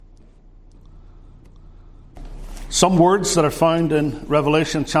Some words that are found in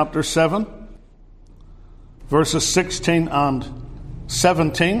Revelation chapter 7, verses 16 and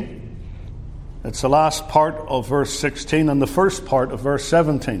 17. It's the last part of verse 16 and the first part of verse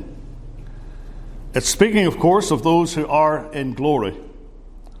 17. It's speaking, of course, of those who are in glory,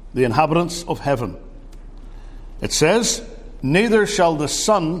 the inhabitants of heaven. It says, "Neither shall the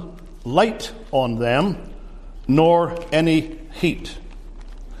sun light on them, nor any heat.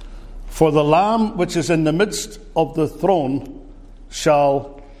 For the Lamb which is in the midst of the throne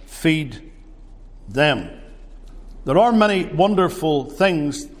shall feed them." There are many wonderful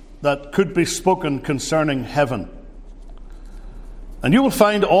things that could be spoken concerning heaven. And you will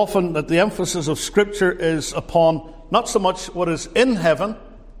find often that the emphasis of Scripture is upon not so much what is in heaven,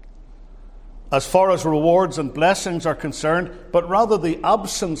 as far as rewards and blessings are concerned, but rather the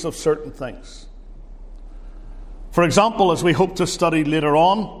absence of certain things. For example, as we hope to study later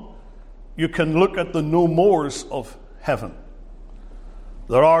on, you can look at the no mores of heaven.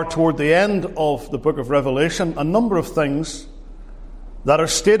 There are, toward the end of the book of Revelation, a number of things that are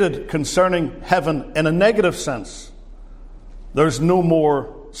stated concerning heaven in a negative sense. There's no more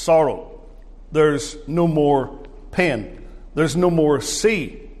sorrow. There's no more pain. There's no more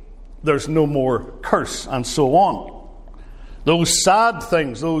sea. There's no more curse, and so on. Those sad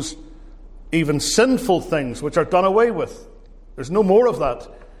things, those even sinful things which are done away with, there's no more of that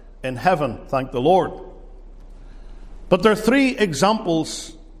in heaven, thank the Lord. But there are three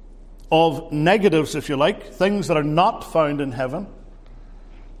examples of negatives, if you like, things that are not found in heaven,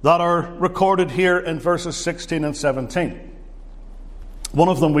 that are recorded here in verses 16 and 17. One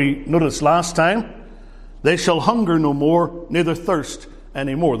of them we noticed last time: "They shall hunger no more, neither thirst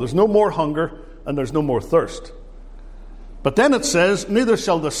any more." There's no more hunger and there's no more thirst. But then it says, "Neither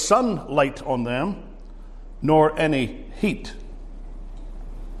shall the sun light on them, nor any heat."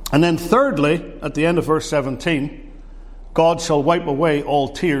 And then thirdly, at the end of verse 17, "God shall wipe away all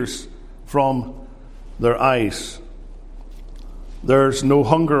tears from their eyes." There's no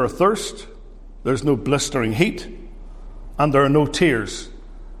hunger or thirst, there's no blistering heat, and there are no tears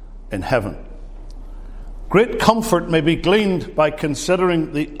in heaven. Great comfort may be gleaned by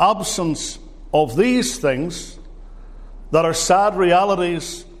considering the absence of these things that are sad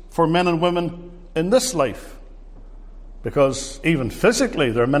realities for men and women in this life. Because even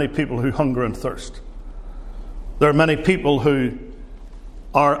physically, there are many people who hunger and thirst. There are many people who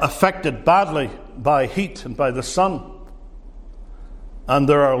are affected badly by heat and by the sun. And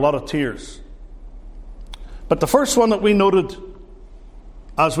there are a lot of tears. But the first one that we noted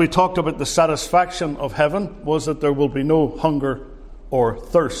as we talked about the satisfaction of heaven was that there will be no hunger or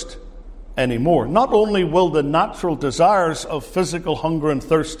thirst anymore. Not only will the natural desires of physical hunger and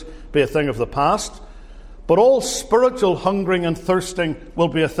thirst be a thing of the past, but all spiritual hungering and thirsting will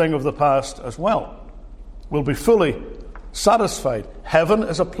be a thing of the past as well. We'll be fully satisfied. Heaven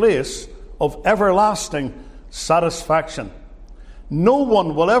is a place of everlasting satisfaction. No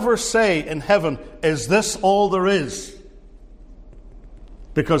one will ever say in heaven, "Is this all there is?"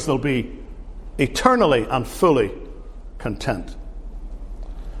 Because they'll be eternally and fully content.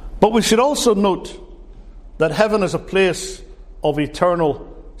 But we should also note that heaven is a place of eternal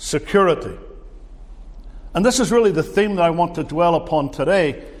security. And this is really the theme that I want to dwell upon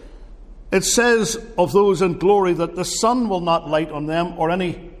today. It says of those in glory that the sun will not light on them or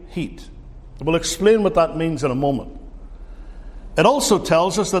any heat. We'll explain what that means in a moment. It also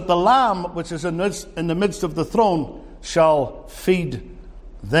tells us that the Lamb which is in the midst of the throne shall feed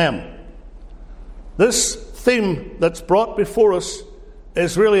them. This theme that's brought before us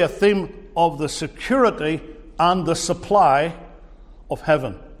is really a theme of the security and the supply of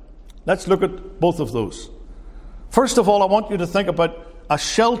heaven. Let's look at both of those. First of all, I want you to think about a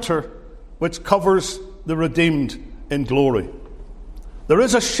shelter which covers the redeemed in glory. There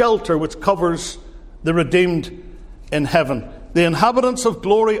is a shelter which covers the redeemed in heaven. The inhabitants of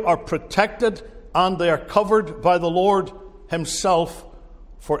glory are protected and they are covered by the Lord Himself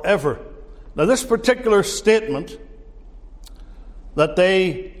forever. Now, this particular statement, that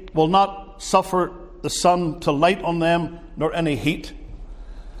they will not suffer the sun to light on them nor any heat,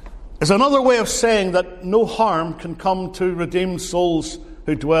 is another way of saying that no harm can come to redeemed souls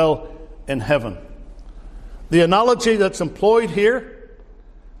who dwell in heaven. The analogy that's employed here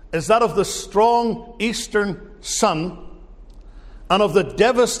is that of the strong eastern sun and of the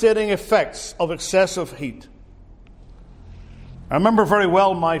devastating effects of excessive heat. I remember very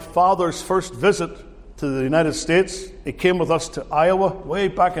well my father's first visit to the United States. He came with us to Iowa way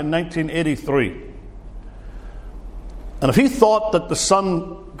back in 1983. And if he thought that the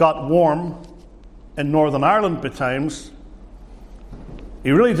sun got warm in Northern Ireland by times,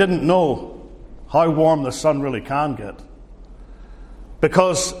 he really didn't know how warm the sun really can get.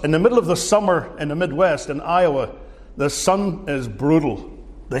 Because in the middle of the summer in the Midwest, in Iowa, the sun is brutal.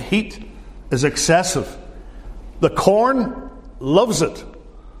 The heat is excessive. The corn loves it.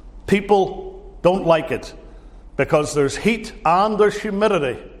 People don't like it because there's heat and there's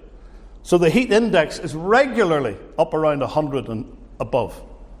humidity. So the heat index is regularly up around 100 and above.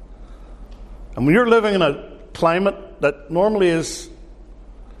 And when you're living in a climate that normally is,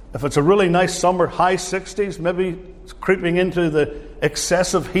 if it's a really nice summer, high 60s, maybe it's creeping into the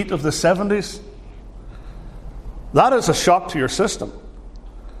excessive heat of the 70s, that is a shock to your system.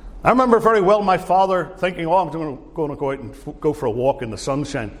 I remember very well my father thinking, I'm going to go out and go for a walk in the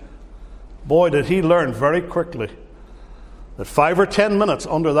sunshine. Boy, did he learn very quickly that 5 or 10 minutes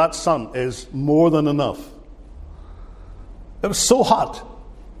under that sun is more than enough. It was so hot,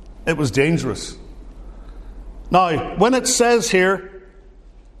 it was dangerous. Now, when it says here,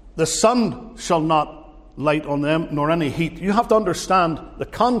 the sun shall not light on them, nor any heat, you have to understand the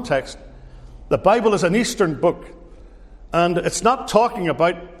context. The Bible is an Eastern book, and it's not talking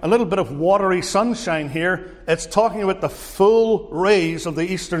about a little bit of watery sunshine here. It's talking about the full rays of the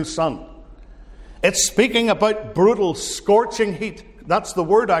eastern sun. It's speaking about brutal, scorching heat. That's the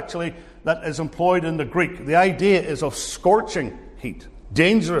word, actually, that is employed in the Greek. The idea is of scorching heat,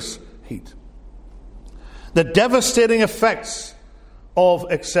 dangerous heat. The devastating effects of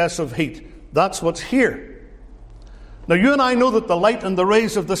excessive heat. That's what's here. Now, you and I know that the light and the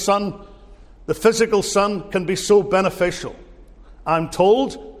rays of the sun, the physical sun, can be so beneficial. I'm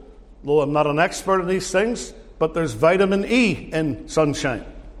told, though I'm not an expert in these things, but there's vitamin E in sunshine.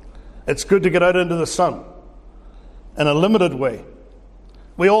 It's good to get out into the sun in a limited way.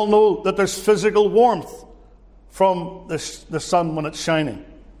 We all know that there's physical warmth from the sun when it's shining.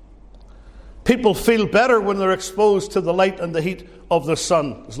 People feel better when they're exposed to the light and the heat of the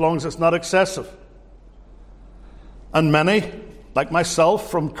sun, as long as it's not excessive. And many, like myself,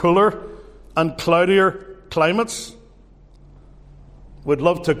 from cooler and cloudier climates, would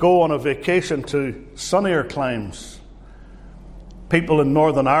love to go on a vacation to sunnier climes. People in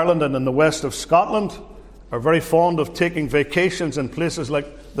Northern Ireland and in the west of Scotland are very fond of taking vacations in places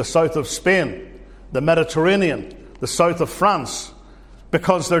like the south of Spain, the Mediterranean, the south of France,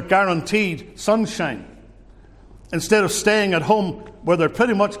 because they're guaranteed sunshine, instead of staying at home where they're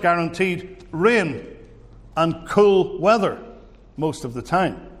pretty much guaranteed rain and cool weather most of the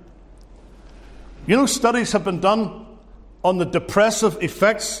time. You know, studies have been done on the depressive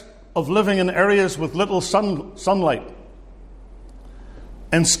effects of living in areas with little sunlight.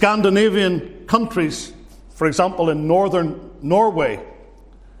 In Scandinavian countries, for example in northern Norway,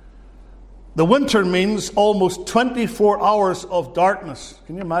 the winter means almost 24 hours of darkness.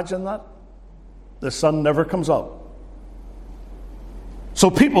 Can you imagine that? The sun never comes up. So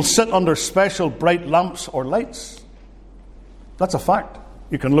people sit under special bright lamps or lights. That's a fact.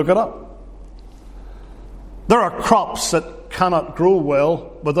 You can look it up. There are crops that cannot grow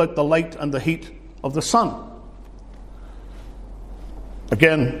well without the light and the heat of the sun.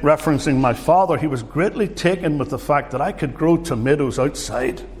 Again, referencing my father, he was greatly taken with the fact that I could grow tomatoes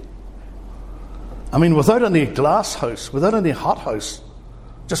outside. I mean, without any glass house, without any hothouse,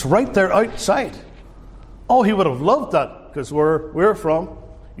 just right there outside. Oh, he would have loved that, because where we're from,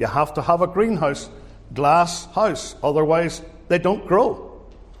 you have to have a greenhouse, glass house, otherwise they don't grow.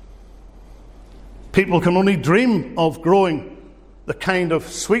 People can only dream of growing the kind of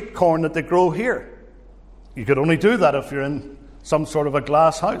sweet corn that they grow here. You could only do that if you're in some sort of a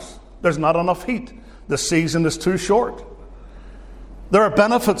glass house. There's not enough heat. The season is too short. There are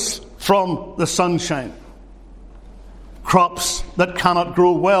benefits from the sunshine. Crops that cannot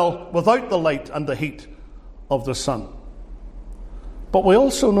grow well without the light and the heat of the sun. But we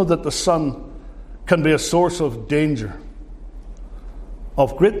also know that the sun can be a source of danger,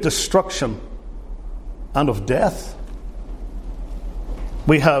 of great destruction, and of death.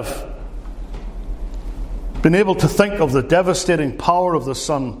 We have been able to think of the devastating power of the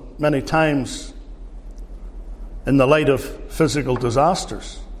sun many times in the light of physical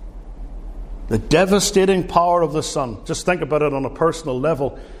disasters. The devastating power of the sun. Just think about it on a personal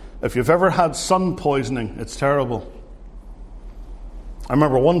level. If you've ever had sun poisoning, it's terrible. I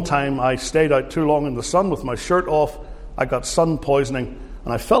remember one time I stayed out too long in the sun with my shirt off. I got sun poisoning,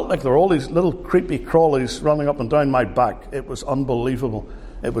 and I felt like there were all these little creepy crawlies running up and down my back. It was unbelievable.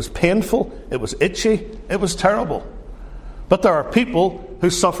 It was painful. It was itchy. It was terrible. But there are people who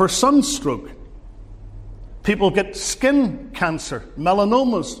suffer sunstroke. People get skin cancer,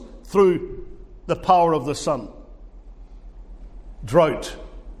 melanomas, through the power of the sun. Drought,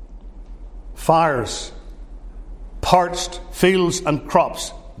 fires, parched fields and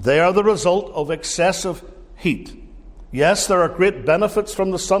crops, They are the result of excessive heat. Yes, there are great benefits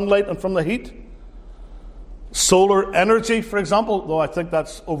from the sunlight and from the heat. Solar energy, for example, though I think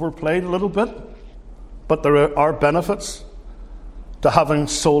that's overplayed a little bit, but there are benefits to having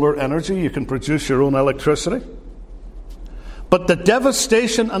solar energy. You can produce your own electricity. But the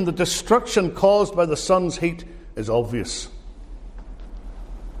devastation and the destruction caused by the sun's heat is obvious.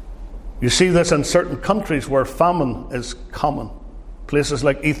 You see this in certain countries where famine is common. Places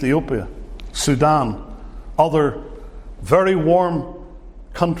like Ethiopia, Sudan, other very warm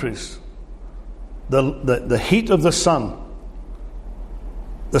countries. The heat of the sun,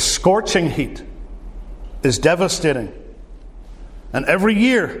 the scorching heat, is devastating. And every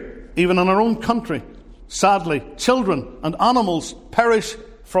year, even in our own country, sadly, children and animals perish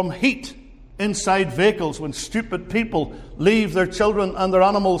from heat inside vehicles when stupid people leave their children and their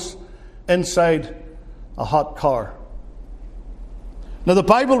animals inside a hot car. Now, the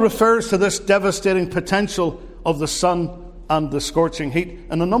Bible refers to this devastating potential of the sun and the scorching heat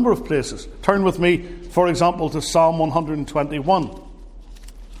in a number of places. Turn with me, for example, to Psalm 121.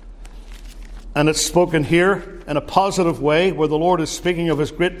 And it's spoken here in a positive way, where the Lord is speaking of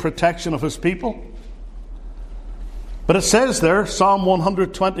His great protection of His people. But it says there, Psalm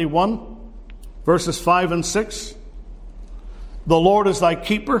 121, verses 5 and 6, "The Lord is thy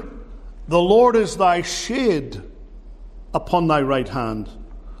keeper, the Lord is thy shade upon thy right hand.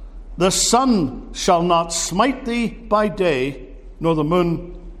 The sun shall not smite thee by day, nor the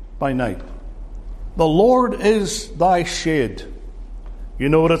moon by night." The Lord is thy shade. You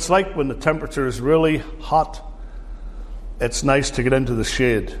know what it's like when the temperature is really hot. It's nice to get into the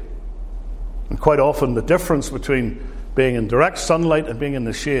shade. And quite often the difference between being in direct sunlight and being in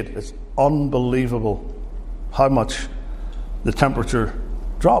the shade is unbelievable how much the temperature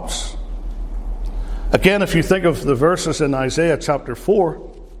drops. Again, if you think of the verses in Isaiah chapter 4,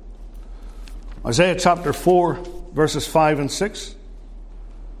 verses 5 and 6,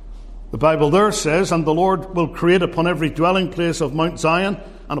 the Bible there says, "And the Lord will create upon every dwelling place of Mount Zion,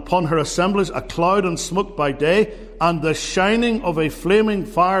 and upon her assemblies, a cloud and smoke by day, and the shining of a flaming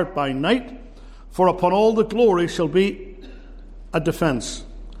fire by night. For upon all the glory shall be a defence.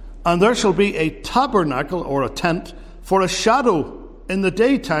 And there shall be a tabernacle," or a tent, "for a shadow in the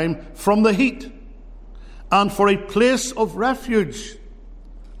daytime from the heat, and for a place of refuge,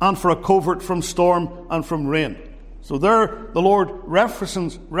 and for a covert from storm and from rain." So there the Lord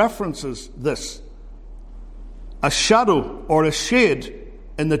references this. A shadow or a shade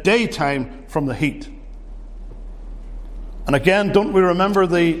in the daytime from the heat. And again, don't we remember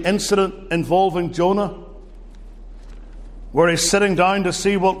the incident involving Jonah, where he's sitting down to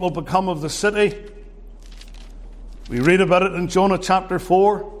see what will become of the city? We read about it in Jonah chapter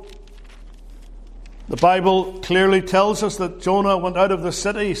 4. The Bible clearly tells us that Jonah went out of the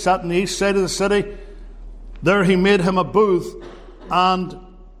city. He sat on the east side of the city. There he made him a booth and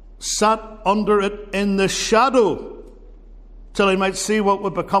sat under it in the shadow till he might see what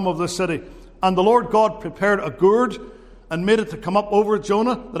would become of the city. And the Lord God prepared a gourd and made it to come up over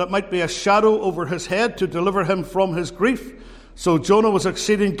Jonah, that it might be a shadow over his head to deliver him from his grief. So Jonah was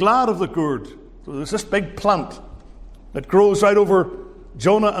exceeding glad of the gourd. So there's this big plant that grows right over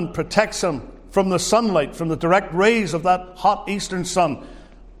Jonah and protects him from the sunlight, from the direct rays of that hot eastern sun.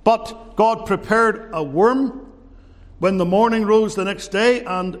 But God prepared a worm when the morning rose the next day,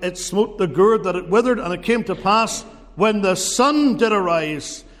 and it smote the gourd that it withered. And it came to pass, when the sun did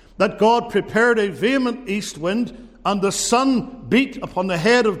arise, that God prepared a vehement east wind, and the sun beat upon the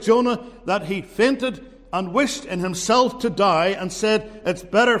head of Jonah, that he fainted and wished in himself to die, and said, "It's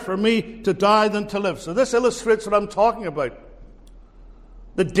better for me to die than to live." So this illustrates what I'm talking about.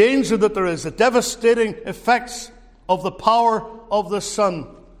 The danger that there is, the devastating effects of the power of the sun.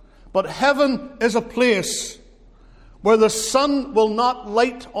 But heaven is a place where the sun will not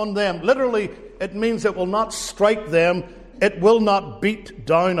light on them. Literally, it means it will not strike them. It will not beat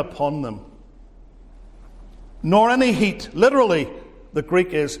down upon them. Nor any heat. Literally, the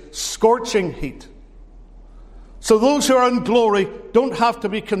Greek is scorching heat. So those who are in glory don't have to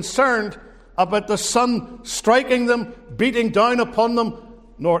be concerned about the sun striking them, beating down upon them,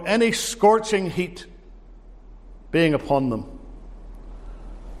 nor any scorching heat being upon them.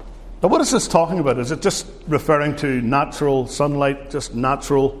 Now, what is this talking about? Is it just referring to natural sunlight, just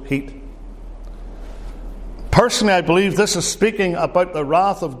natural heat? Personally, I believe this is speaking about the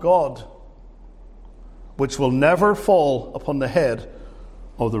wrath of God, which will never fall upon the head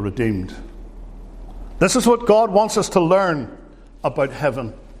of the redeemed. This is what God wants us to learn about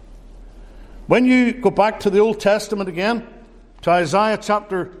heaven. When you go back to the Old Testament again, to Isaiah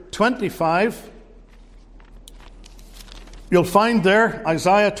chapter 25, You'll find there,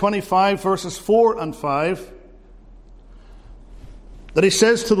 Isaiah 25, verses 4 and 5, that he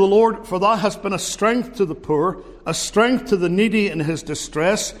says to the Lord, "For thou hast been a strength to the poor, a strength to the needy in his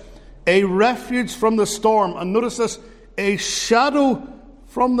distress, a refuge from the storm." And notice this, a shadow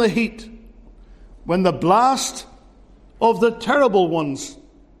from the heat, when the blast of the terrible ones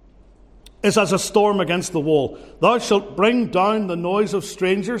is as a storm against the wall. Thou shalt bring down the noise of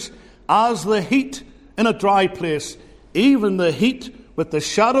strangers as the heat in a dry place, even the heat with the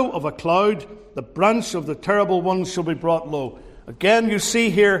shadow of a cloud. The branch of the terrible ones shall be brought low. Again, you see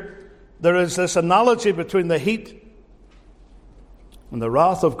here, there is this analogy between the heat and the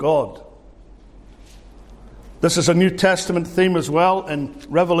wrath of God. This is a New Testament theme as well in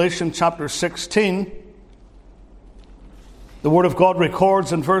Revelation chapter 16. The Word of God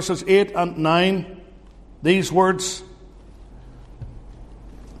records in verses 8 and 9 these words.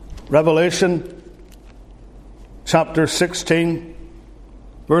 Revelation chapter 16,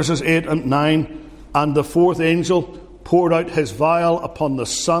 verses 8 and 9. "And the fourth angel poured out his vial upon the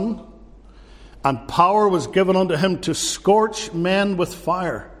sun, and power was given unto him to scorch men with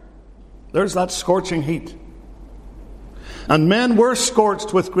fire." There's that scorching heat. "And men were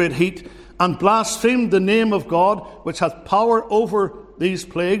scorched with great heat, and blasphemed the name of God, which hath power over these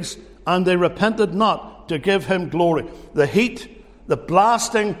plagues, and they repented not to give him glory." The heat, the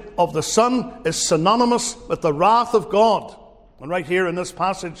blasting of the sun is synonymous with the wrath of God. And right here in this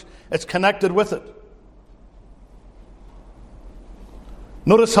passage, it's connected with it.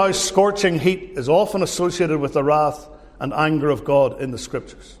 Notice how scorching heat is often associated with the wrath and anger of God in the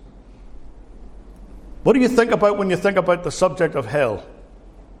Scriptures. What do you think about when you think about the subject of hell?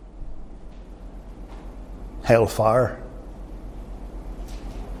 Hellfire.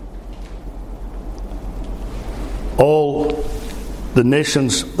 All the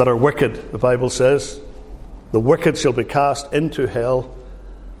nations that are wicked, the Bible says, the wicked shall be cast into hell,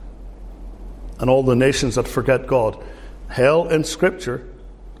 and all the nations that forget God. Hell in Scripture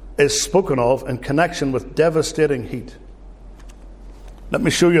is spoken of in connection with devastating heat. Let me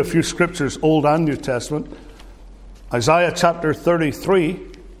show you a few scriptures, Old and New Testament. Isaiah chapter 33,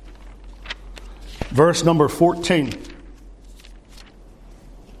 verse number 14.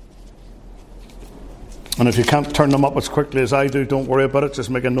 And if you can't turn them up as quickly as I do, don't worry about it. Just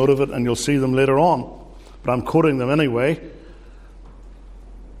make a note of it and you'll see them later on. But I'm quoting them anyway.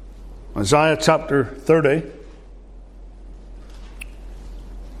 Isaiah chapter 33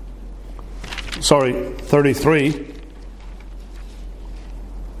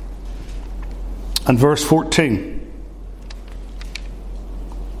 and verse 14.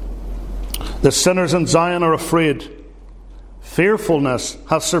 "The sinners in Zion are afraid. Fearfulness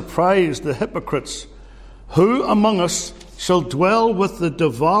hath surprised the hypocrites. Who among us shall dwell with the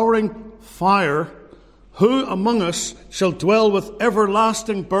devouring fire? Who among us shall dwell with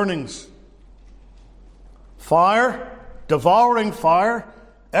everlasting burnings?" Fire, devouring fire,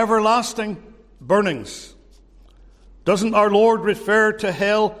 everlasting burnings. Doesn't our Lord refer to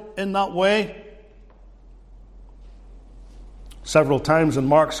hell in that way? Several times in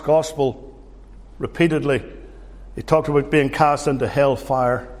Mark's Gospel, repeatedly, he talked about being cast into hell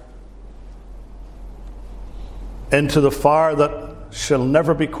fire, into the fire that shall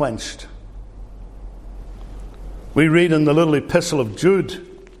never be quenched. We read in the little epistle of Jude,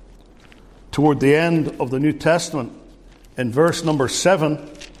 toward the end of the New Testament, in verse number 7,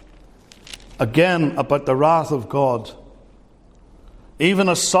 again about the wrath of God. "Even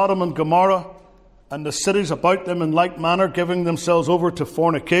as Sodom and Gomorrah and the cities about them in like manner, giving themselves over to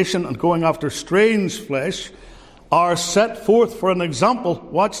fornication and going after strange flesh, are set forth for an example,"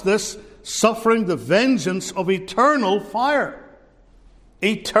 watch this, "suffering the vengeance of eternal fire."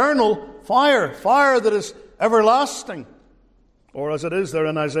 Eternal fire. Fire that is everlasting. Or as it is there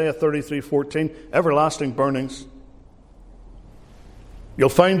in Isaiah 33:14, everlasting burnings. You'll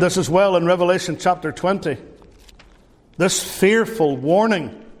find this as well in Revelation chapter 20. This fearful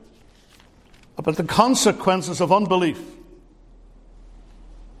warning about the consequences of unbelief,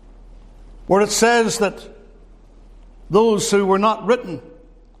 where it says that those who were not written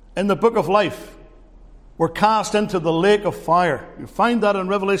in the book of life were cast into the lake of fire. You find that in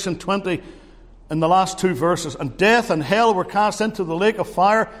Revelation 20 in the last two verses. "And death and hell were cast into the lake of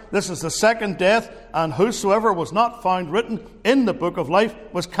fire. This is the second death. And whosoever was not found written in the book of life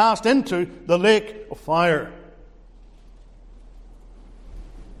was cast into the lake of fire."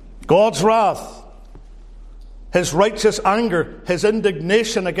 God's wrath, His righteous anger, His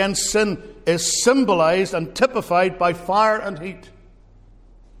indignation against sin is symbolized and typified by fire and heat.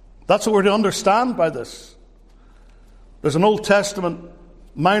 That's what we're to understand by this. There's an Old Testament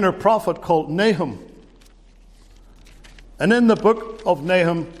minor prophet called Nahum. And in the book of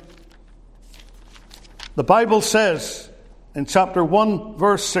Nahum, the Bible says in chapter 1,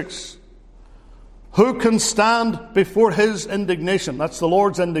 verse 6, who can stand before his indignation? That's the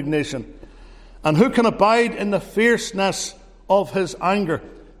Lord's indignation. And who can abide in the fierceness of his anger?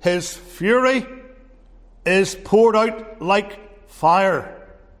 His fury is poured out like fire,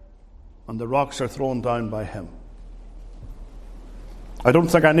 and the rocks are thrown down by him. I don't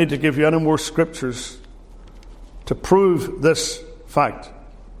think I need to give you any more scriptures to prove this fact,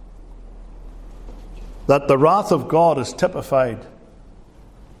 that the wrath of God is typified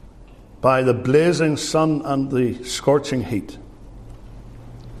by the blazing sun and the scorching heat.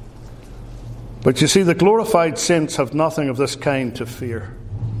 But you see, the glorified saints have nothing of this kind to fear.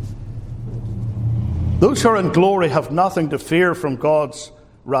 Those who are in glory have nothing to fear from God's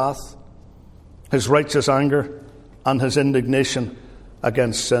wrath, his righteous anger, and his indignation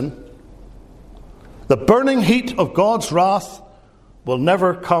against sin. The burning heat of God's wrath will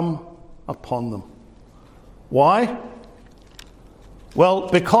never come upon them. Why? Well,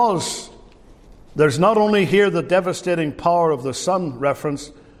 because there's not only here the devastating power of the sun reference,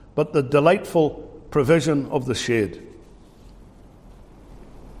 but the delightful provision of the shade.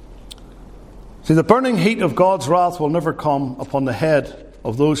 See, the burning heat of God's wrath will never come upon the head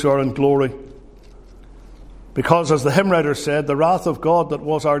of those who are in glory. Because, as the hymn writer said, the wrath of God that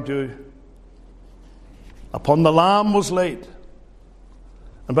was our due upon the Lamb was laid,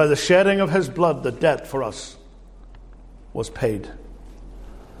 and by the shedding of his blood the debt for us was paid.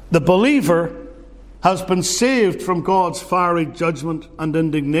 The believer has been saved from God's fiery judgment and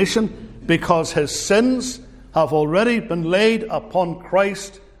indignation because his sins have already been laid upon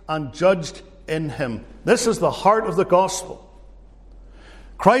Christ and judged in him. This is the heart of the gospel.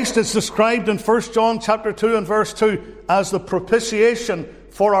 Christ is described in 1 John chapter 2 and verse 2 as the propitiation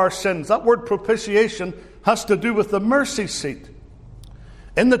for our sins. That word propitiation has to do with the mercy seat.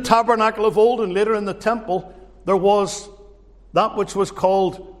 In the tabernacle of old and later in the temple, there was that which was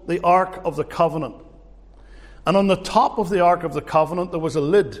called the Ark of the Covenant. And on the top of the Ark of the Covenant there was a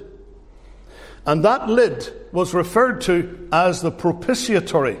lid. And that lid was referred to as the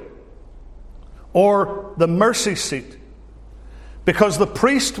propitiatory, or the mercy seat. Because the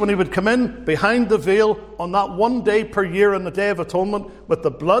priest, when he would come in behind the veil on that one day per year on the Day of Atonement with the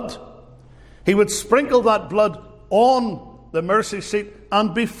blood, he would sprinkle that blood on the mercy seat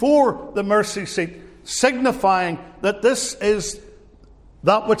and before the mercy seat, signifying that this is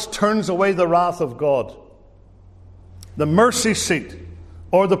that which turns away the wrath of God. The mercy seat,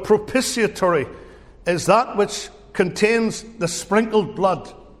 or the propitiatory, is that which contains the sprinkled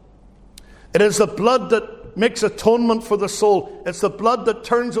blood. It is the blood that makes atonement for the soul. It's the blood that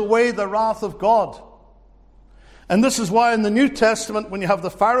turns away the wrath of God. And this is why in the New Testament, when you have the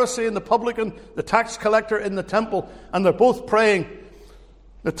Pharisee and the publican, the tax collector in the temple, and they're both praying,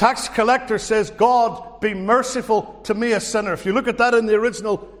 the tax collector says, God, be merciful to me, a sinner. If you look at that in the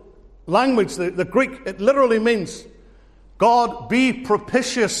original language, the Greek, it literally means, God, be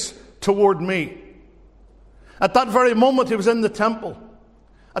propitious toward me. At that very moment, he was in the temple.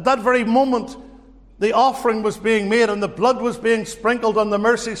 At that very moment, the offering was being made and the blood was being sprinkled on the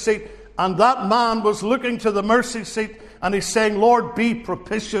mercy seat. And that man was looking to the mercy seat and he's saying, Lord, be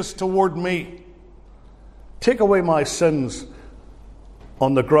propitious toward me. Take away my sins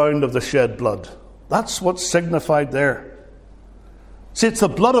on the ground of the shed blood. That's what's signified there. See, it's the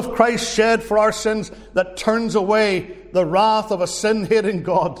blood of Christ shed for our sins that turns away the wrath of a sin-hating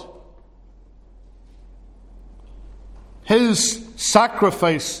God. His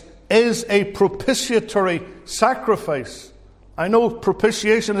sacrifice is a propitiatory sacrifice. I know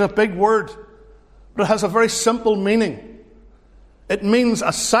propitiation is a big word, but it has a very simple meaning. It means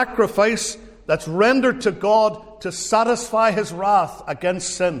a sacrifice that's rendered to God to satisfy his wrath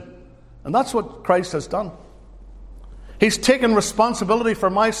against sin. And that's what Christ has done. He's taken responsibility for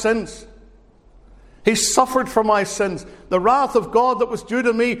my sins. He suffered for my sins. The wrath of God that was due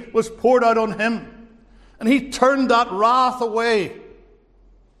to me was poured out on him. And he turned that wrath away.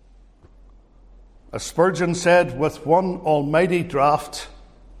 As Spurgeon said, with one almighty draught,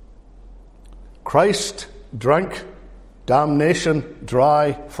 Christ drank damnation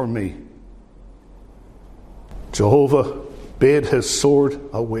dry for me. Jehovah bade his sword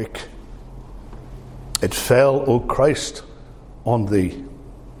awake. It fell, O Christ, on thee.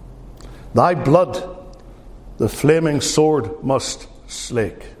 Thy blood the flaming sword must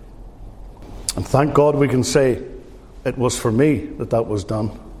slake. And thank God we can say it was for me that was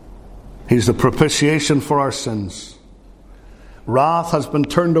done. He's the propitiation for our sins. Wrath has been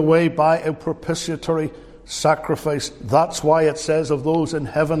turned away by a propitiatory sacrifice. That's why it says of those in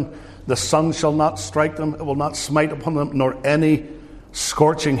heaven, the sun shall not strike them, it will not smite upon them, nor any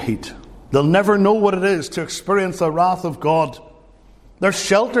scorching heat. They'll never know what it is to experience the wrath of God. They're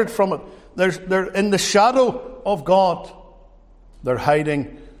sheltered from it. They're in the shadow of God. They're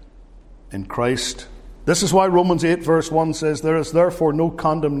hiding in Christ. This is why Romans 8 verse 1 says, there is therefore no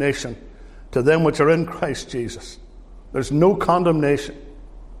condemnation to them which are in Christ Jesus. There's no condemnation.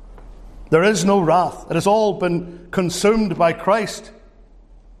 There is no wrath. It has all been consumed by Christ.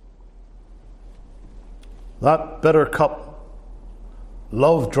 That bitter cup,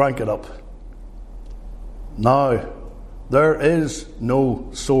 love drank it up. Now, there is no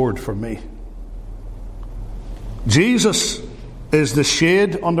sword for me. Jesus is the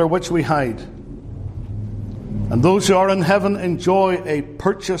shade under which we hide. And those who are in heaven enjoy a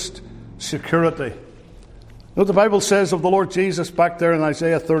purchased security. You know what the Bible says of the Lord Jesus back there in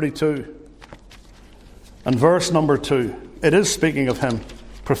Isaiah 32 and verse number 2. It is speaking of him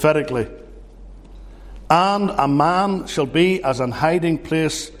prophetically. And a man shall be as an hiding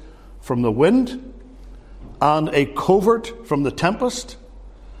place from the wind, and a covert from the tempest,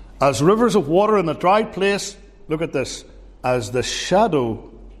 as rivers of water in a dry place. Look at this. As the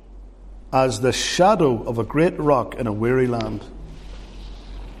shadow of a great rock in a weary land.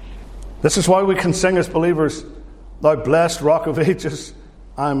 This is why we can sing as believers, Thou blessed rock of ages,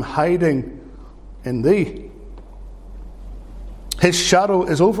 I'm hiding in thee. His shadow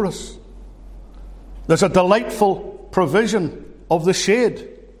is over us. There's a delightful provision of the shade.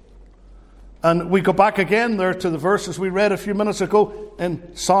 And we go back again there to the verses we read a few minutes ago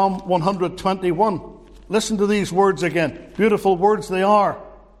in Psalm 121. Listen to these words again. Beautiful words they are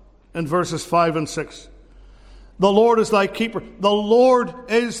in verses 5 and 6. The Lord is thy keeper. The Lord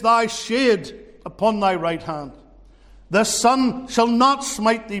is thy shade upon thy right hand. The sun shall not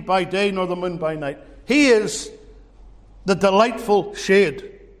smite thee by day, nor the moon by night. He is the delightful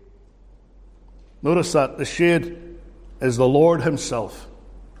shade. Notice that. The shade is the Lord himself.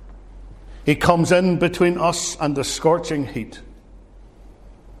 He comes in between us and the scorching heat.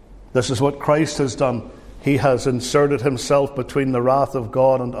 This is what Christ has done. He has inserted himself between the wrath of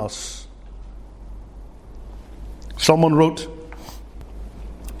God and us. Someone wrote,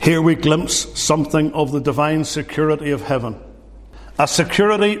 here we glimpse something of the divine security of heaven. A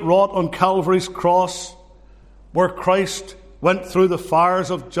security wrought on Calvary's cross, where Christ went through the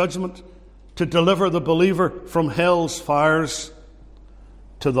fires of judgment to deliver the believer from hell's fires,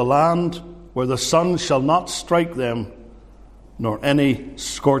 to the land where the sun shall not strike them, nor any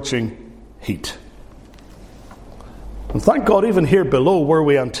scorching heat. And thank God, even here below, where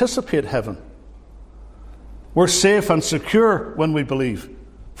we anticipate heaven, we're safe and secure when we believe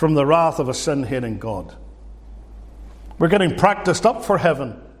from the wrath of a sin-hating God. We're getting practiced up for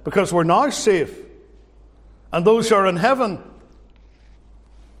heaven because we're now safe. And those who are in heaven,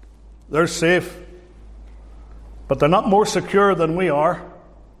 they're safe. But they're not more secure than we are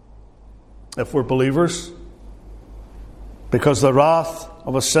if we're believers, because the wrath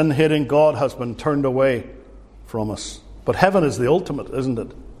of a sin-hating God has been turned away from us. But heaven is the ultimate, isn't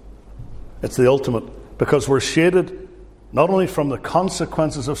it? It's the ultimate, because we're shaded not only from the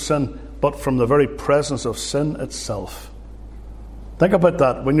consequences of sin, but from the very presence of sin itself. Think about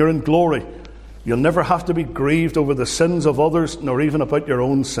that. When you're in glory, you'll never have to be grieved over the sins of others, nor even about your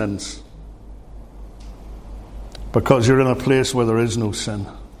own sins, because you're in a place where there is no sin.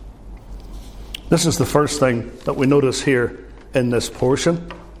 This is the first thing that we notice here in this portion.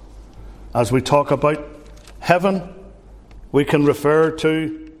 As we talk about heaven, we can refer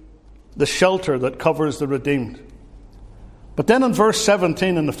to the shelter that covers the redeemed. But then in verse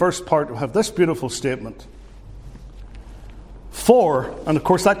 17, in the first part, we have this beautiful statement. For, and of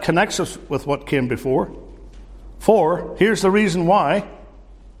course that connects us with what came before. For, here's the reason why.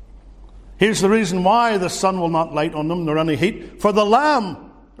 Here's the reason why the sun will not light on them, nor any heat. For the Lamb.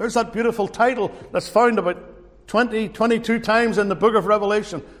 There's that beautiful title that's found about 22 times in the book of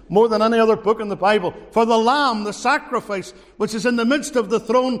Revelation, more than any other book in the Bible. For the Lamb, the sacrifice, which is in the midst of the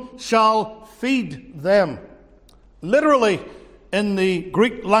throne, shall feed them. Literally, in the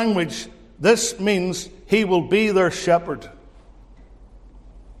Greek language, this means he will be their shepherd.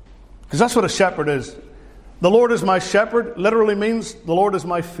 Because that's what a shepherd is. The Lord is my shepherd literally means the Lord is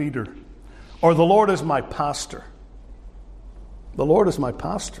my feeder, or the Lord is my pastor. The Lord is my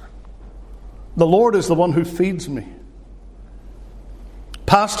pastor. The Lord is the one who feeds me.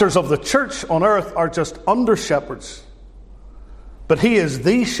 Pastors of the church on earth are just under shepherds, but he is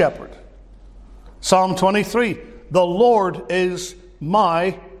the shepherd. Psalm 23, the Lord is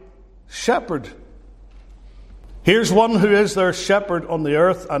my shepherd. Here's one who is their shepherd on the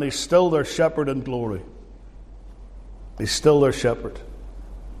earth, and he's still their shepherd in glory. He's still their shepherd.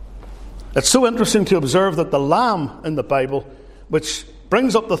 It's so interesting to observe that the lamb in the Bible, which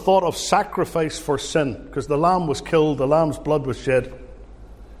brings up the thought of sacrifice for sin, because the lamb was killed, the lamb's blood was shed.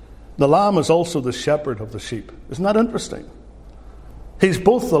 The lamb is also the shepherd of the sheep. Isn't that interesting? He's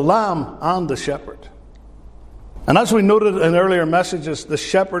both the lamb and the shepherd. And as we noted in earlier messages, the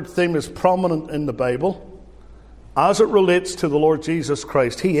shepherd theme is prominent in the Bible as it relates to the Lord Jesus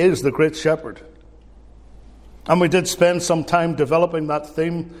Christ. He is the great shepherd. And we did spend some time developing that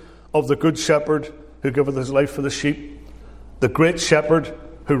theme of the good shepherd who giveth his life for the sheep, the great shepherd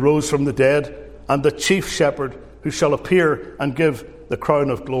who rose from the dead, and the chief shepherd who shall appear and give the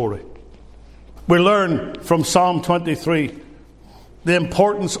crown of glory. We learn from Psalm 23 the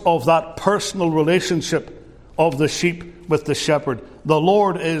importance of that personal relationship of the sheep with the shepherd. The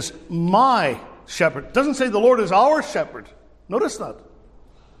Lord is my shepherd. It doesn't say the Lord is our shepherd. Notice that.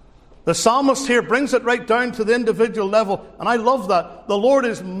 The psalmist here brings it right down to the individual level, and I love that. The Lord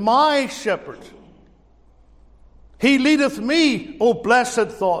is my shepherd. He leadeth me, O blessed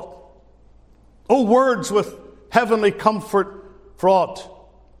thought. O words with heavenly comfort fraught.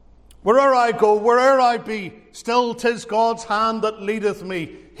 Where'er I go, where'er I be, still 'tis God's hand that leadeth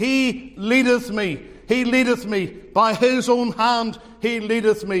me. He leadeth me. He leadeth me. By his own hand he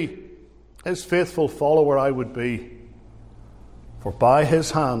leadeth me. His faithful follower I would be. For by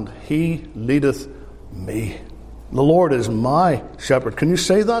his hand he leadeth me. The Lord is my shepherd. Can you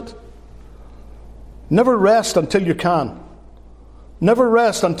say that? Never rest until you can. Never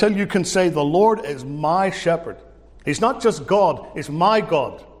rest until you can say, the Lord is my shepherd. He's not just God, he's my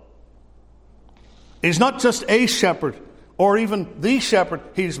God. He's not just a shepherd or even the shepherd,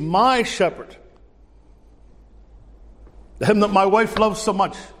 he's my shepherd. The hymn that my wife loves so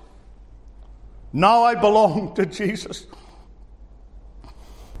much. Now I belong to Jesus.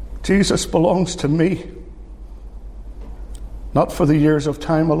 Jesus belongs to me. Not for the years of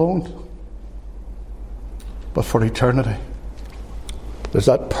time alone, but for eternity. There's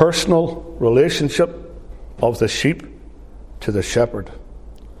that personal relationship of the sheep to the shepherd.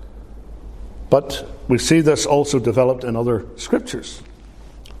 But we see this also developed in other scriptures.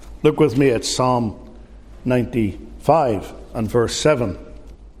 Look with me at Psalm 95 and verse 7.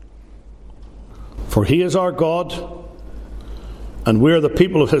 For he is our God, and we are the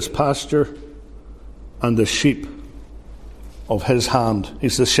people of his pasture and the sheep of his hand.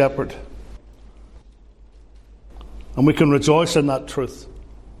 He's the shepherd. And we can rejoice in that truth.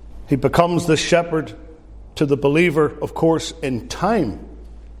 He becomes the shepherd to the believer, of course, in time.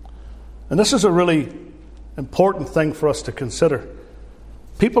 And this is a really important thing for us to consider.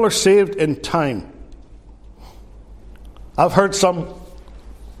 People are saved in time. I've heard some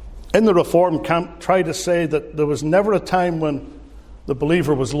in the Reform camp try to say that there was never a time when the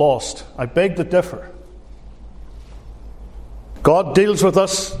believer was lost. I beg to differ. God deals with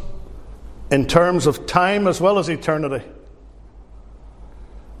us in terms of time as well as eternity.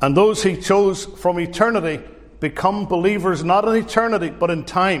 And those he chose from eternity become believers not in eternity but in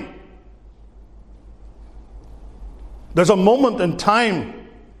time. There's a moment in time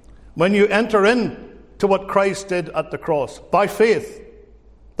when you enter into what Christ did at the cross by faith.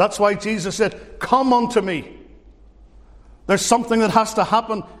 That's why Jesus said, "Come unto me." There's something that has to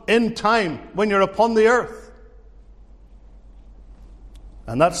happen in time when you're upon the earth.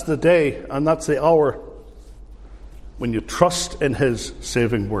 And that's the day and that's the hour when you trust in his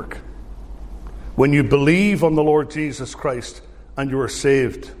saving work. When you believe on the Lord Jesus Christ and you are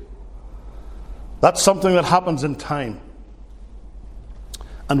saved. That's something that happens in time.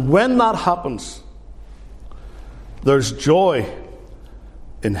 And when that happens, there's joy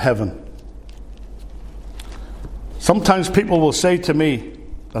in heaven. Sometimes people will say to me,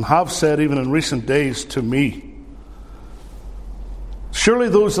 and have said even in recent days to me, surely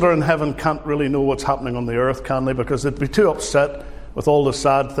those that are in heaven can't really know what's happening on the earth, can they? Because they'd be too upset with all the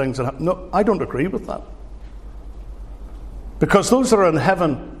sad things that happen. No, I don't agree with that. Because those that are in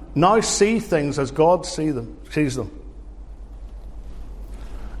heaven now see things as God sees them.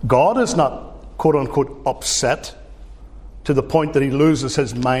 God is not, quote unquote, upset to the point that he loses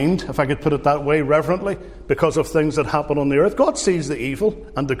his mind, if I could put it that way reverently, because of things that happen on the earth. God sees the evil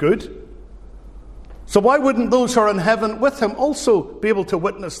and the good. So why wouldn't those who are in heaven with him also be able to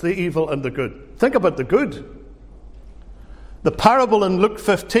witness the evil and the good? Think about the good. The parable in Luke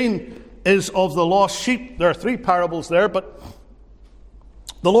 15 is of the lost sheep. There are 3 parables there, but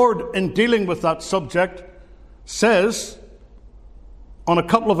the Lord, in dealing with that subject, says on a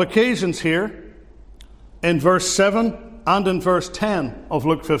couple of occasions here, in verse 7 and in verse 10 of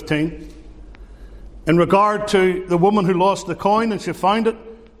Luke 15, in regard to the woman who lost the coin and she found it,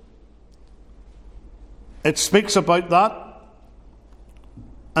 it speaks about that.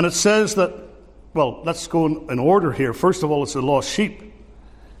 And it says that, well, let's go in order here. First of all, it's the lost sheep.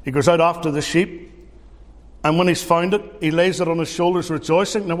 He goes out after the sheep. And when he's found it, he lays it on his shoulders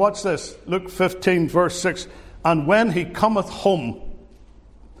rejoicing. Now watch this. Luke 15, verse 6. And when he cometh home,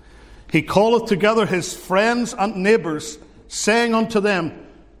 he calleth together his friends and neighbours, saying unto them,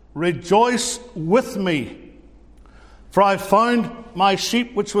 Rejoice with me, for I found my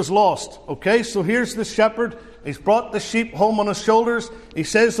sheep which was lost. Okay, so here's the shepherd. He's brought the sheep home on his shoulders. He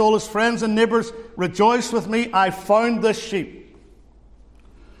says to all his friends and neighbours, Rejoice with me, I found this sheep.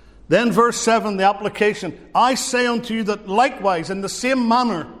 Then verse 7, the application. I say unto you that likewise, in the same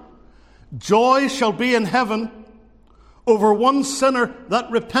manner, joy shall be in heaven over one sinner that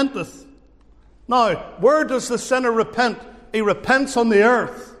repenteth. Now, where does the sinner repent? He repents on the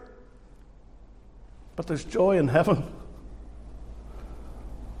earth. But there's joy in heaven.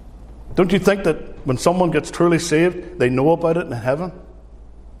 Don't you think that when someone gets truly saved, they know about it in heaven?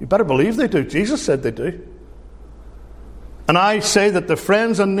 You better believe they do. Jesus said they do. And I say that the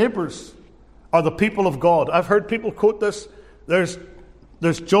friends and neighbours are the people of God. I've heard people quote this. There's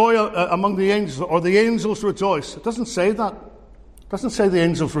joy among the angels, or the angels rejoice. It doesn't say that. It doesn't say the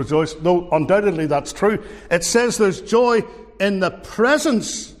angels rejoice, though undoubtedly that's true. It says there's joy in the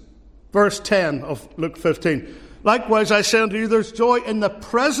presence, verse 10 of Luke 15. Likewise, I say unto you, there's joy in the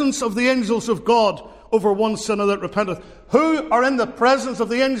presence of the angels of God over one sinner that repenteth. Who are in the presence of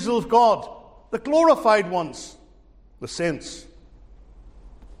the angels of God? The glorified ones. The saints.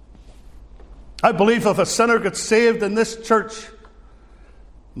 I believe if a sinner gets saved in this church,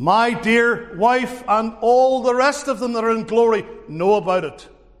 my dear wife and all the rest of them that are in glory know about it.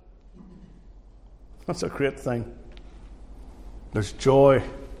 That's a great thing. There's joy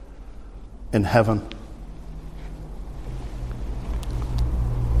in heaven.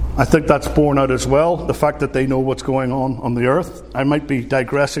 I think that's borne out as well, the fact that they know what's going on the earth. I might be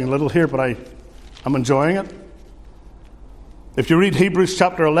digressing a little here, but I'm enjoying it. If you read Hebrews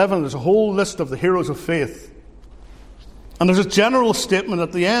chapter 11, there's a whole list of the heroes of faith. And there's a general statement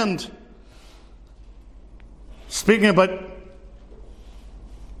at the end speaking about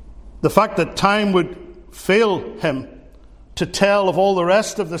the fact that time would fail him to tell of all the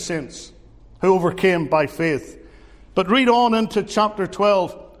rest of the saints who overcame by faith. But read on into chapter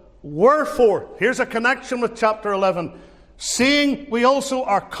 12. Wherefore, here's a connection with chapter 11. Seeing we also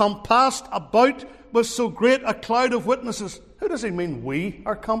are compassed about with so great a cloud of witnesses. Who does he mean we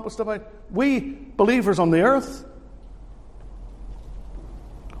are compassed about? We, believers on the earth.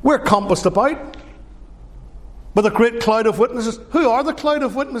 We're compassed about with a great cloud of witnesses. Who are the cloud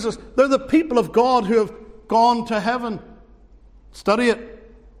of witnesses? They're the people of God who have gone to heaven. Study it.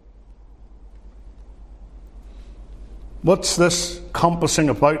 What's this compassing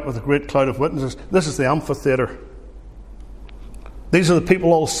about with a great cloud of witnesses? This is the amphitheatre. These are the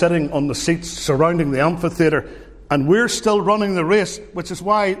people all sitting on the seats surrounding the amphitheatre. And we're still running the race, which is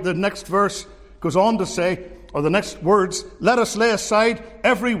why the next verse goes on to say, or the next words, let us lay aside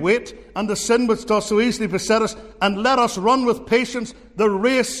every weight and the sin which does so easily beset us, and let us run with patience the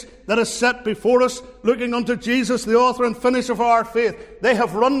race that is set before us, looking unto Jesus, the author and finisher of our faith. They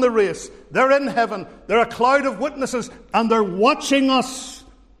have run the race. They're in heaven. They're a cloud of witnesses, and they're watching us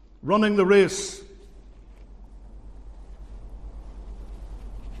running the race.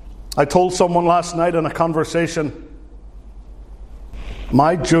 I told someone last night in a conversation,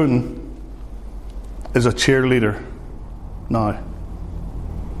 my June is a cheerleader now.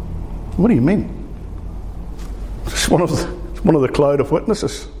 What do you mean? It's one of the cloud of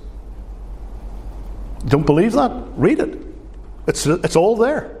witnesses. Don't believe that? Read it. It's all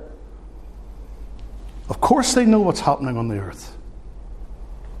there. Of course they know what's happening on the earth.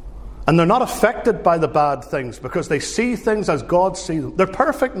 And they're not affected by the bad things because they see things as God sees them. They're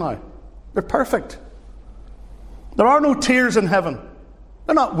perfect now. They're perfect. There are no tears in heaven.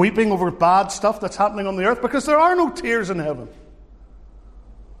 They're not weeping over bad stuff that's happening on the earth because there are no tears in heaven.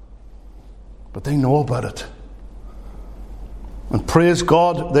 But they know about it. And praise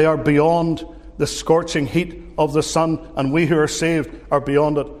God, they are beyond the scorching heat of the sun, and we who are saved are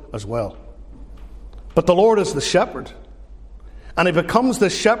beyond it as well. But the Lord is the shepherd. And he becomes the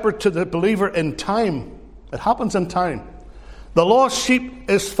shepherd to the believer in time. It happens in time. The lost sheep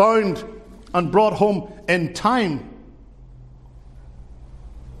is found and brought home in time.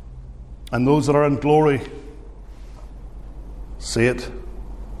 And those that are in glory see it.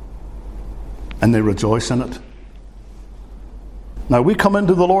 And they rejoice in it. Now we come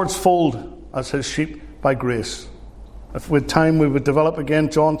into the Lord's fold as his sheep by grace. If with time we would develop again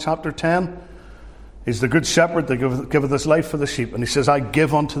John chapter 10. He's the good shepherd that giveth his life for the sheep. And he says, I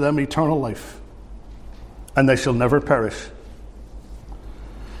give unto them eternal life. and they shall never perish.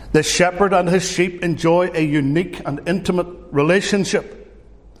 The shepherd and his sheep enjoy a unique and intimate relationship.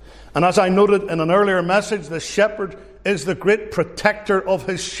 And as I noted in an earlier message, the shepherd is the great protector of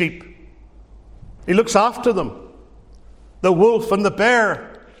his sheep. He looks after them. The wolf and the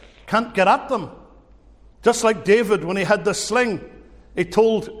bear can't get at them. Just like David, when he had the sling, he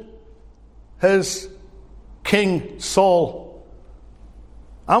told his king Saul,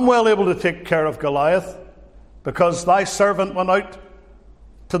 I'm well able to take care of Goliath, because thy servant went out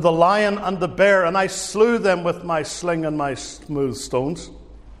to the lion and the bear, and I slew them with my sling and my smooth stones.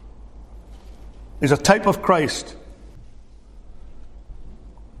 He's a type of Christ.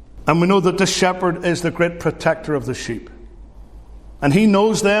 And we know that the shepherd is the great protector of the sheep. And he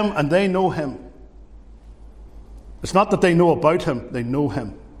knows them and they know him. It's not that they know about him, they know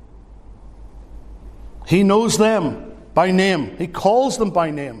him. He knows them by name. He calls them by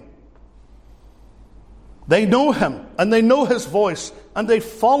name. They know him and they know his voice and they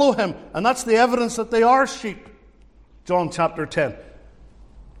follow him. And that's the evidence that they are sheep. John chapter 10.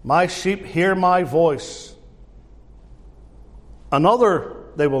 My sheep hear my voice. Another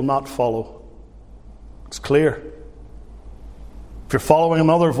they will not follow. It's clear. If you're following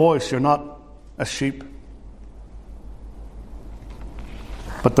another voice, you're not a sheep.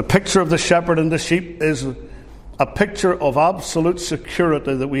 But the picture of the shepherd and the sheep is a picture of absolute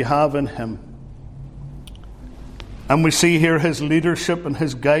security that we have in him. And we see here his leadership and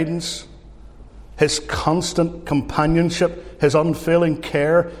his guidance, his constant companionship, his unfailing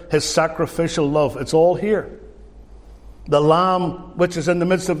care, his sacrificial love. It's all here. The Lamb which is in the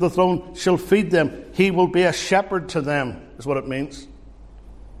midst of the throne shall feed them. He will be a shepherd to them, is what it means.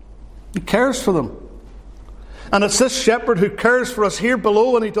 He cares for them. And it's this shepherd who cares for us here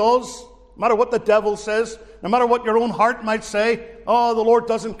below, and he does. No matter what the devil says, no matter what your own heart might say, oh, the Lord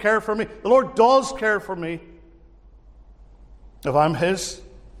doesn't care for me. The Lord does care for me. If I'm his.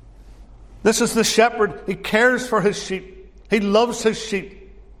 This is the shepherd. He cares for his sheep. He loves his sheep.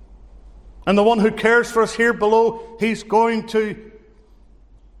 And the one who cares for us here below, he's going to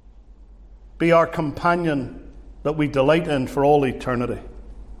be our companion that we delight in for all eternity,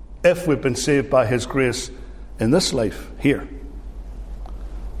 if we've been saved by his grace in this life here.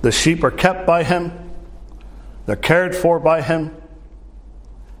 The sheep are kept by him. They're cared for by him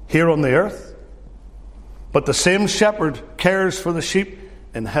here on the earth. But the same shepherd cares for the sheep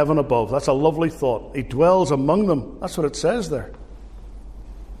in heaven above. That's a lovely thought. He dwells among them. That's what it says there.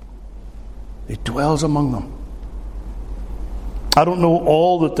 He dwells among them. I don't know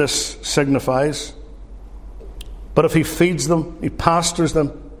all that this signifies, but if he feeds them, he pastors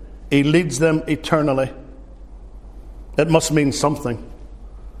them, he leads them eternally, it must mean something.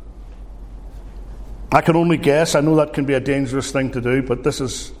 I can only guess. I know that can be a dangerous thing to do, but this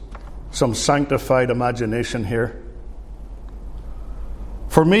is some sanctified imagination here.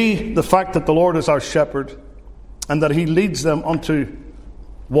 For me, the fact that the Lord is our shepherd and that he leads them unto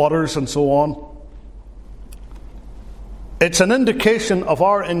waters and so on, it's an indication of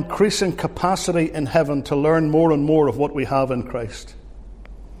our increasing capacity in heaven to learn more and more of what we have in Christ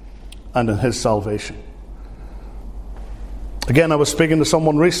and in his salvation. Again, I was speaking to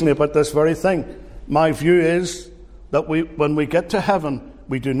someone recently about this very thing. My view is that when we get to heaven,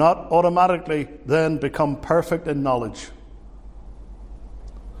 we do not automatically then become perfect in knowledge.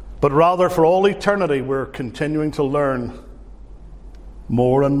 But rather, for all eternity, we're continuing to learn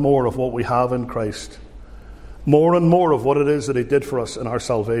more and more of what we have in Christ. More and more of what it is that he did for us in our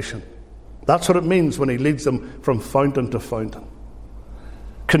salvation. That's what it means when he leads them from fountain to fountain.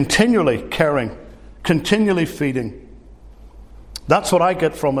 Continually caring, continually feeding. That's what I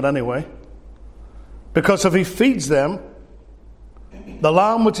get from it anyway. Because if he feeds them, the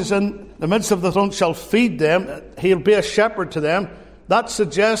Lamb which is in the midst of the throne shall feed them. He'll be a shepherd to them. That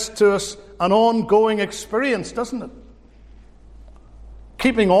suggests to us an ongoing experience, doesn't it?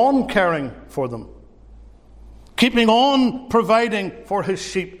 Keeping on caring for them. Keeping on providing for his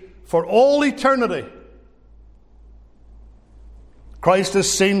sheep for all eternity. Christ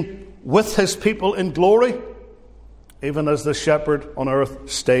is seen with his people in glory, even as the shepherd on earth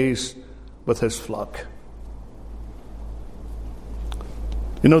stays with his flock.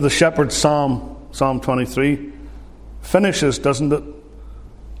 You know, the shepherd's psalm, Psalm 23, finishes, doesn't it,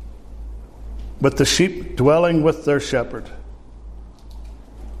 with the sheep dwelling with their shepherd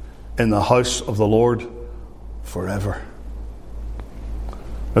in the house of the Lord forever.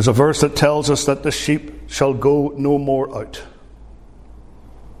 There's a verse that tells us that the sheep shall go no more out.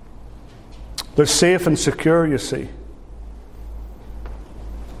 They're safe and secure, you see.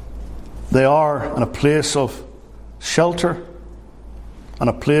 They are in a place of shelter and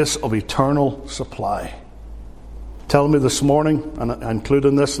a place of eternal supply. Tell me this morning, and I include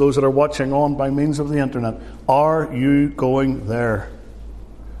in this those that are watching on by means of the internet, are you going there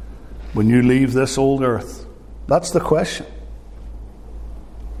when you leave this old earth? That's the question.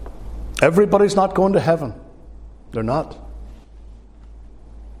 Everybody's not going to heaven. They're not.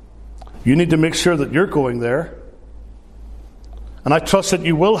 You need to make sure that you're going there. And I trust that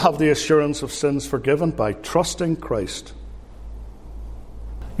you will have the assurance of sins forgiven by trusting Christ.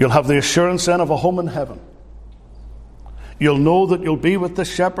 You'll have the assurance then of a home in heaven. You'll know that you'll be with the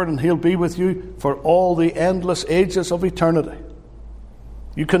shepherd and he'll be with you for all the endless ages of eternity.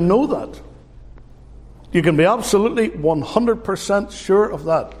 You can know that. You can be absolutely 100% sure of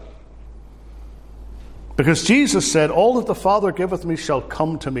that. Because Jesus said, all that the Father giveth me shall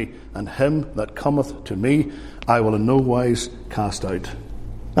come to me, and him that cometh to me I will in no wise cast out.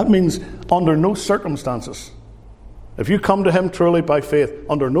 That means under no circumstances. If you come to him truly by faith,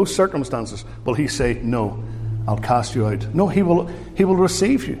 under no circumstances will he say, no, I'll cast you out. No, he will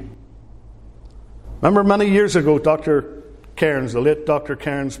receive you. Remember many years ago, Dr. Cairns, the late Dr.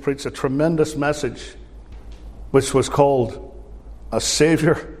 Cairns, preached a tremendous message which was called A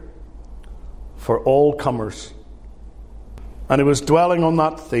Saviour for All Comers. And he was dwelling on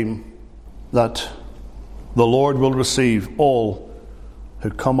that theme, that the Lord will receive all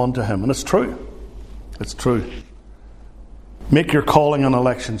who come unto him. And it's true. It's true. Make your calling and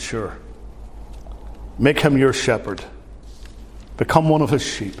election sure. Make him your shepherd. Become one of his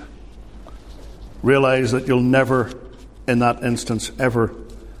sheep. Realize that you'll never, in that instance, ever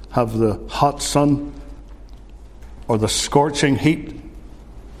have the hot sun or the scorching heat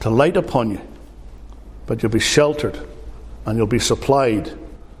to light upon you. But you'll be sheltered and you'll be supplied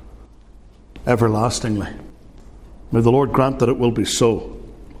everlastingly. May the Lord grant that it will be so.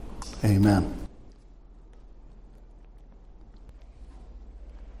 Amen.